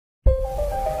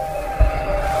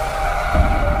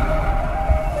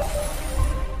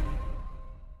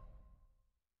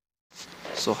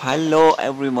So hello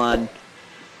everyone,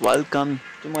 welcome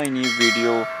to my new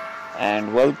video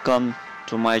and welcome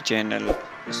to my channel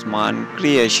Usman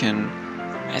Creation.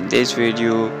 In this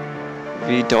video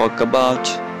we talk about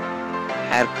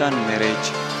Erkan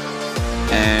Meriç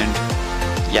and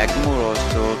Yagmur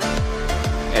ozturk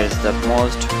is the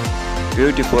most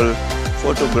beautiful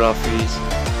photographies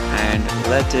and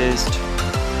latest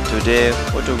today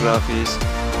photographies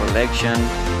collection,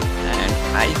 and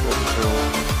I hope so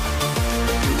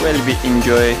you will be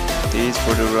enjoy these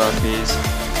photographies,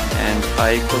 and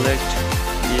I collect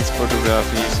these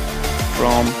photographies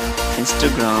from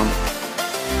Instagram.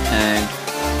 And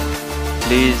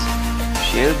please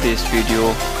share this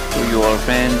video to your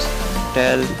friends,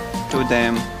 tell to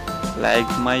them like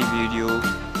my video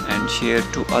and share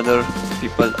to other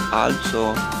people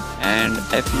also. And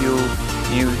if you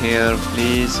new here,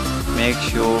 please make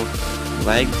sure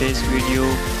like this video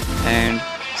and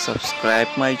subscribe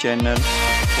my channel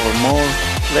for more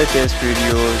latest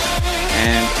videos,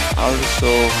 and also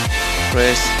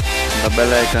press the bell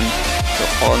icon to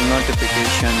all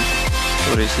notification to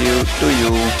receive to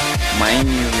you my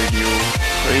new video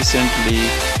recently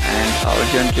and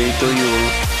urgently to you.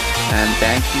 And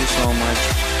thank you so much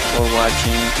for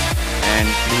watching, and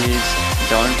please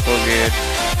don't forget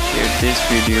share this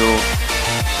video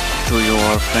to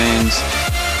your friends,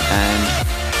 and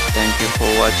thank you for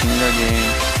watching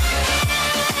again.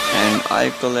 And I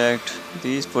collect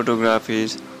these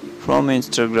photographies from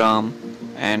Instagram,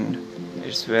 and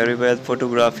it's very well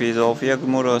photographies of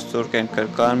Yagmur ozturk and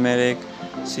Erkan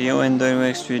Meriç. See you in the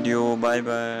next video. Bye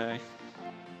bye.